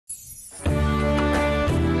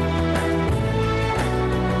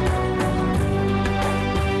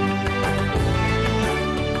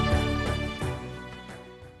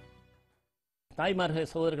தாய்மார்களே,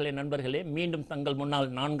 சகோதரர்களே, நண்பர்களே, மீண்டும் தங்கள் முன்னால்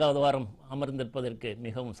 4வது வாரம் அமர்ந்திருப்பதற்கு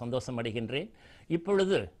மிகவும் சந்தோஷம் அடைகின்றேன்.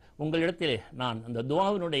 இப்பொழுது உங்களிடத்திலே நான் அந்த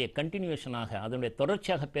துஆவினுடைய கண்டினியூஷனாக அதனுடைய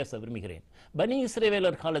தொடர்ச்சியாக பேச விரும்புகிறேன். பனி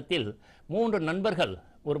இஸ்ரவேலர் காலத்தில் 3 நண்பர்கள்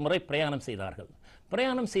ஒரு முறை பிரயாணம் செய்தார்கள்.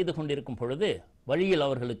 பிரயாணம் செய்து கொண்டிருக்கும் பொழுது வழியில்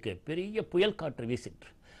அவர்களுக்கு பெரிய புயல் காற்று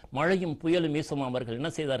வீசிற்று. மழையும் புயலும் வீசும் அவர்கள்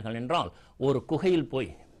என்ன செய்தார்கள் என்றால் ஒரு குகையில்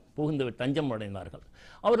போய் புகுந்து தஞ்சம் அடைந்தார்கள்.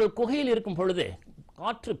 அவர்கள் குகையில் இருக்கும் பொழுது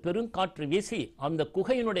பெருங்காற்று வீசி அந்த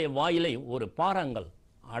குகையினுடைய வாயிலை ஒரு பாறாங்கல்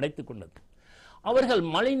அடைத்து கொண்டது. அவர்கள்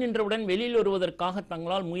மழை நின்றவுடன் வெளியில் வருவதற்காக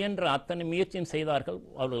தங்களால் முயன்ற அத்தனை முயற்சியும் செய்தார்கள்.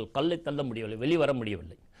 அவர்கள் கல்லை தள்ள முடியவில்லை, வெளிவர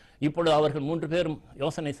முடியவில்லை. இப்பொழுது அவர்கள் 3 பேரும்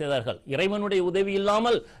யோசனை செய்தார்கள், இறைவனுடைய உதவி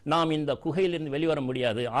இல்லாமல் நாம் இந்த குகையிலிருந்து வெளிவர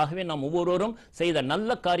முடியாது. ஆகவே நாம் ஒவ்வொருவரும் செய்த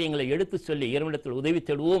நல்ல காரியங்களை எடுத்து சொல்லி இறைவனிடத்தில் உதவி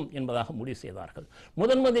தேடுவோம் என்பதாக முடிவு செய்தார்கள்.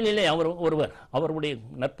 முதலிலே அவருடைய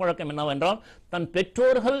நற்பழக்கம் என்னவென்றால், தன்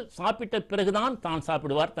பெற்றோர்கள் சாப்பிட்ட பிறகுதான் தான்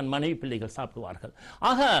சாப்பிடுவார், தன் மனைவி பிள்ளைகள் சாப்பிடுவார்கள்.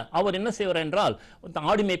 ஆக அவர் என்ன செய்வார் என்றால்,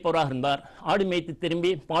 ஆடு மேய்ப்பவராக இருந்தார். ஆடு மேய்த்து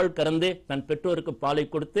திரும்பி பால் கறந்து தன் பெற்றோருக்கு பாலை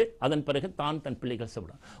கொடுத்து அதன் பிறகு தான் தன் பிள்ளைகள்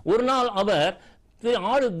சாப்பிடுவார். ஒரு நாள் அவர்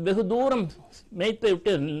ஆடு வெகு தூரம் மேய்த்து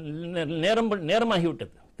விட்டு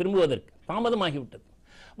நேரமாகிவிட்டது, திரும்புவதற்கு தாமதமாகிவிட்டது.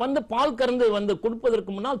 வந்து பால் கறந்து வந்து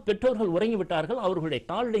கொடுப்பதற்கு முன்னால் பெற்றோர்கள் உறங்கிவிட்டார்கள். அவர்களுடைய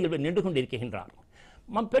காலடியில் நின்று கொண்டிருக்கின்றார்.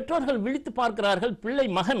 பெற்றோர்கள் விழித்து பார்க்கிறார்கள்.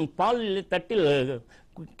 மகன் பால் தட்டில்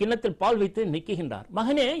கிண்ணத்தில் பால் வைத்து நிற்கின்றார்.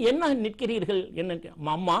 மகனே, என்ன நிற்கிறீர்கள்? என்ன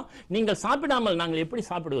அம்மா, நீங்கள் சாப்பிடாமல் நாங்கள் எப்படி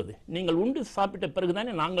சாப்பிடுவது? நீங்கள் உண்டு சாப்பிட்ட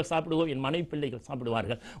பிறகுதானே நாங்கள் சாப்பிடுவோம், என் மனைவி பிள்ளைகள்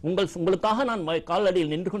சாப்பிடுவார்கள். உங்களுக்காக நான்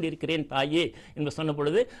காலடியில் நின்று கொண்டிருக்கிறேன் தாயே என்று சொன்ன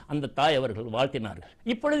பொழுது அந்த தாய் அவர்கள் வாழ்த்தினார்கள்.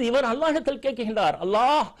 இப்பொழுது இவர் அல்லாஹ்விடத்தில் கேட்கின்றார்,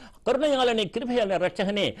 அல்லாஹ் கருணையாளனே, கிருபையாளர்,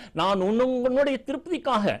 இரட்சகனே, நான் உன்னுடைய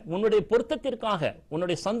திருப்திக்காக, உன்னுடைய பொருத்தத்திற்காக,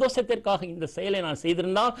 உன்னுடைய சந்தோஷத்திற்காக இந்த செயலை நான்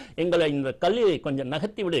செய்திருந்தால் எங்களை இந்த கல்லை கொஞ்சம்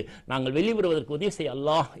நகர்த்தி விடு, நாங்கள் வெளிவருவதற்கு உதவி செய்ய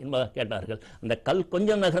அல்லாஹ் என்பதாக கேட்டார்கள். அந்த கல்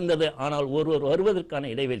கொஞ்சம் நகர்ந்தது, ஆனால் ஒருவர் வருவதற்கான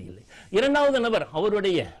இடைவெளி இல்லை. 2வது நபர்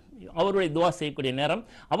அவருடைய துஆ செய்யக்கூடிய நேரம்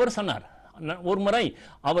அவர் சொன்னார். ஒரு முறை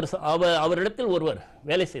அவரிடத்தில் ஒருவர்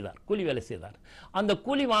வேலை செய்தார், கூலி வேலை செய்தார். அந்த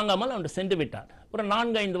கூலி வாங்காமல் அவர் சென்று விட்டார். ஒரு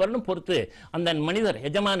 4-5 வருடம் பொறுத்து அந்த மனிதர்,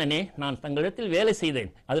 எஜமானனே, நான் தங்களிடத்தில் வேலை செய்தேன்,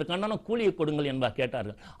 அதற்கான கூலியை கொடுங்கள் என்பதாக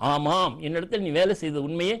கேட்டார்கள். ஆமாம், என்னிடத்தில் நீ வேலை செய்த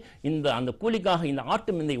உண்மையே, அந்த கூலிக்காக இந்த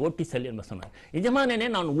ஆட்டு மந்தை ஓட்டி செல் என்று சொன்னார். எஜமானனே,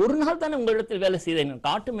 நான் ஒரு நாள் தானே உங்களிடத்தில் வேலை செய்தேன்,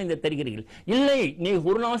 ஆட்டு மந்தை தருகிறீர்கள். இல்லை, நீ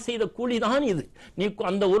ஒரு நாள் செய்த கூலி தான் இது. நீ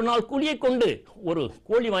அந்த ஒரு நாள் கூலியை கொண்டு ஒரு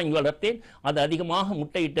கோழி வாங்கி வளர்த்தேன், அது அதிகமாக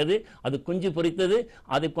முட்டையிட்டது, அது குஞ்சு பொரித்தது,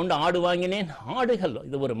 அதை கொண்டு ஆடு வாங்கினேன், ஆடுகள்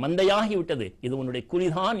இது ஒரு மந்தையாகிவிட்டது, இது உன்னுடைய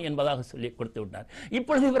கூலிதான் என்பதாக சொல்லி கொடுத்து விட்டார்.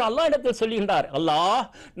 இப்பொழுது இவர் அல்லாஹ் இடத்தில் சொல்லுகின்றார்,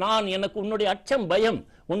 அல்லாஹ், எனக்கு உன்னுடைய அச்சம்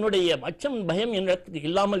பயம் என்னிடத்துக்கு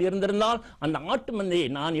இல்லாமல் இருந்திருந்தால் அந்த ஆட்டு மந்தையை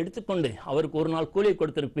நான் எடுத்துக்கொண்டு அவருக்கு ஒரு நாள் கூலியை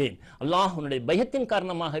கொடுத்திருப்பேன். அல்லாஹ், உன்னுடைய பயத்தின்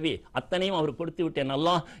காரணமாகவே அத்தனையும் அவர் கொடுத்து விட்டேன்.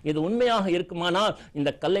 அல்லாஹ், இது உண்மையாக இருக்குமானால்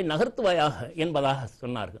இந்த கல்லை நகர்த்துவாயாக என்பதாக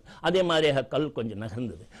சொன்னார்கள். அதே மாதிரியாக கல் கொஞ்சம்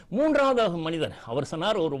நகர்ந்தது. 3வது மனிதர் அவர்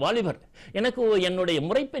சொன்னார், ஒரு வாலிபர், எனக்கு என்னுடைய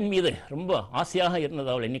முறைப்பெண் மீது ரொம்ப ஆசையாக இருந்தது,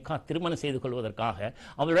 அவளை திருமணம் செய்து கொள்வதற்காக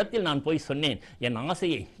அவளிடத்தில் நான் போய் சொன்னேன், என்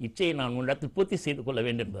இச்சையை நான் உன்னிடத்தில் பூர்த்தி செய்து கொள்ள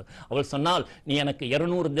வேண்டும் என்பது. அவள் சொன்னால், நீ எனக்கு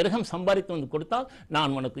 200 திரகம் சம்பாதித்து வந்து கொடுத்தால்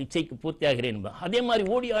நான் உனக்கு இச்சைக்கு பூர்த்தியாகிறேன் என்பது. அதே மாதிரி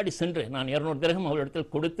ஓடி ஆடி சென்று நான் 200 திரகம்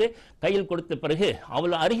அவளிடத்தில் கொடுத்து கையில் கொடுத்த பிறகு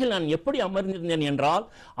அவள் அருகில் நான் எப்படி அமர்ந்திருந்தேன் என்றால்,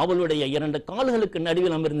 அவளுடைய 2 கால்களுக்கு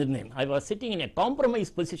நடுவில் அமர்ந்திருந்தேன். I was sitting in a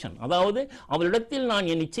compromise position. அதாவது அவளிடத்தில்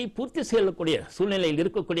நான் என் இச்சை பூர்த்தி செய்யக்கூடிய சூழ்நிலையில்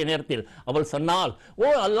இருக்கக்கூடிய நேரத்தில் அவள் சொன்னால், ஓ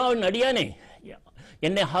அல்லாஹ்வின் அடியானே,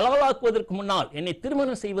 என்னை ஹலாலாக்குவதற்கு முன்னால், என்னை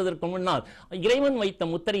திருமணம் செய்வதற்கு முன்னால் இறைவன் வைத்த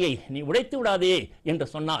முத்திரையை நீ உடைத்து விடாதே என்று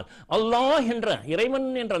சொன்னால், அல்லாஹ் என்ற இறைவன்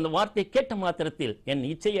என்ற அந்த வார்த்தை கேட்ட மாத்திரத்தில் என்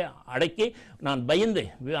இச்சையை அடக்கி நான் பயந்து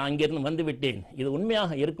அங்கிருந்து வந்துவிட்டேன். இது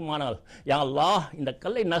உண்மையாக இருக்குமானால் யா அல்லாஹ், இந்த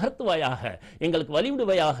கல்லை நகர்த்துவாயாக, எங்களுக்கு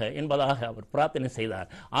வழிவிடுவாயாக என்பதாக அவர் பிரார்த்தனை செய்தார்.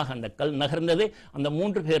 ஆக அந்த கல் நகர்ந்தது. அந்த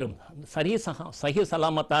 3 பேரும் சஹி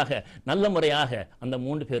சலாமத்தாக நல்ல முறையாக அந்த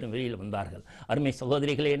 3 பேரும் வெளியில் வந்தார்கள். அருமை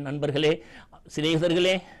சகோதரிகளே, நண்பர்களே,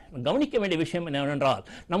 சிநேகிதர்களே, கவனிக்க வேண்டிய விஷயம் என்னவென்றால்,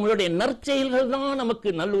 நம்மளுடைய நற்செயல்கள் தான் நமக்கு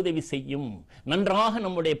நல்லுதவி செய்யும். நன்றாக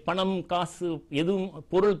நம்முடைய பணம், காசு,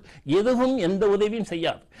 பொருள் எதுவும் எந்த உதவியும்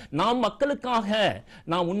செய்யாது. நாம் மக்களுக்காக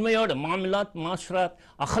நாம் உண்மையோடு மாமிலாத் மாஷ்ராத்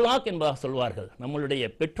அஹ்லாக் என்பதாக சொல்வார்கள். நம்மளுடைய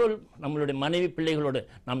பெற்றோர், நம்மளுடைய மனைவி பிள்ளைகளோடு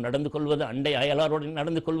நாம் நடந்து கொள்வது, அண்டை அயலாரோடு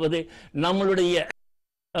நடந்து கொள்வது, நம்மளுடைய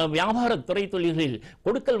வியாபார துறை தொழில்களில்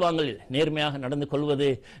கொடுக்கல் வாங்கலில் நேர்மையாக நடந்து கொள்வது,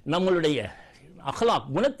 நம்மளுடைய அஹ்லாக்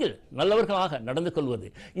குணத்தில் நல்லவர்களாக நடந்து கொள்வது,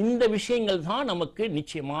 இந்த விஷயங்கள் தான் நமக்கு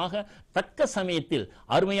நிச்சயமாக தக்க சமயத்தில்,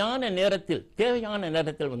 அருமையான நேரத்தில், தேவையான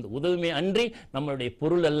நேரத்தில் வந்து உதவுமே அன்றி நம்மளுடைய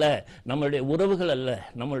பொருள் அல்ல, நம்மளுடைய உறவுகள் அல்ல,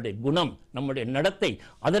 நம்மளுடைய குணம், நம்முடைய நடத்தை.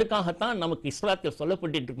 அதற்காகத்தான் நமக்கு இஸ்லாத்தில்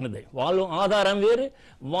சொல்லப்பட்டிருக்கிறது, வாழ்வு ஆதாரம் வேறு,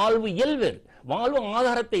 வாழ்வு இயல் வேறு.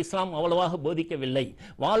 வாழ்வாதாரத்தை இஸ்லாம் அவ்வளவாக போதிக்கவில்லை.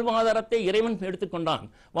 வாழ்வாதாரத்தை இறைவன் எடுத்துக்கொண்டான்.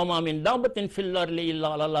 வமாமின் தாபத்தின் ஃபில்லர்லி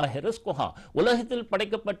இல்லா அல்லாஹி ரிஸ்குஹா, உலகத்தில்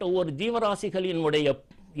படைக்கப்பட்ட ஒவ்வொரு ஜீவராசிகளினுடைய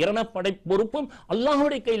இரணப்படை பொறுப்பும்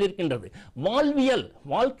அல்லாஹ்வுடைய கையில் இருக்கின்றது. வாழ்வியல்,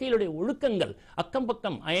 வாழ்க்கையிலுடைய ஒழுக்கங்கள், அக்கம்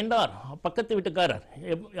பக்கம் அயண்டார், பக்கத்து வீட்டுக்காரர்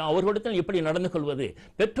அவர்களுடன் எப்படி நடந்து கொள்வது,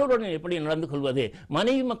 பெற்றோருடன் எப்படி நடந்து கொள்வது,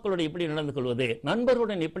 மனைவி மக்களுடன் எப்படி நடந்து கொள்வது,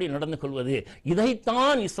 நண்பர்களுடன் எப்படி நடந்து கொள்வது,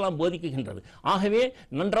 இதைத்தான் இஸ்லாம் போதிக்குகின்றது. ஆகவே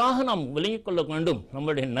நன்றாக நாம் விளங்கிக் கொள்ள வேண்டும்.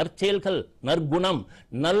 நம்முடைய நற்செயல்கள், நற்குணம்,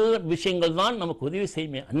 நல்ல விஷயங்கள் தான் நமக்கு உதவி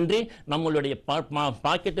செய்யுமே அன்றி நம்மளுடைய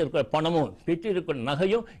பாக்கெட்டில் இருக்கிற பணமும் பெற்றிருக்கிற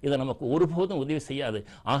நகையும் இதை நமக்கு ஒருபோதும் உதவி செய்யாது.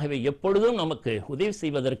 ஆகவே எப்பொழுதும் நமக்கு உதவி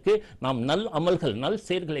செய்வதற்கு நாம் நல் அமல்கள், நல்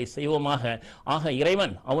செயல்களை செய்வோமாக. ஆக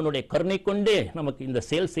இறைவன் அவனுடைய கருணை கொண்டே நமக்கு இந்த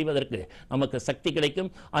செயல் செய்வதற்கு நமக்கு சக்தி கிடைக்கும்.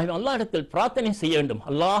 ஆகவே அல்லாஹ் இடத்தில் பிரார்த்தனை செய்ய வேண்டும்.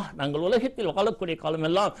 அல்லாஹ், நாங்கள் உலகத்தில் வாழக்கூடிய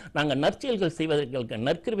காலமெல்லாம் நாங்கள் நற்செயல்கள் செய்வதற்கு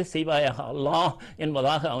நற்கிருபை செய்வாயாக அல்லாஹ்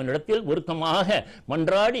என்பதாக அவனிடத்தில் உருக்கமாக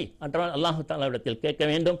மன்றாடி அல்லாஹ் தஆலாவிடத்தில் கேட்க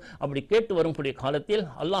வேண்டும். அப்படி கேட்டு வரும்கூடிய காலத்தில்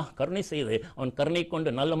அல்லாஹ் கருணை செய்து அவன் கருணை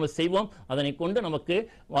கொண்டு நல்லமல் செய்வோம். அதனை கொண்டு நமக்கு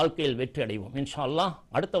வாழ்க்கையில் வெற்றி அடைவோம் இன்ஷா அல்லாஹ்.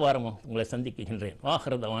 அடுத்த வாரமும் உங்களை சந்திக்கின்றேன்.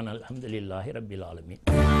 வாஹிரு தவானா அல்ஹம்துலில்லாஹி ரப்பில்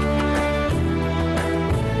ஆலமீன்.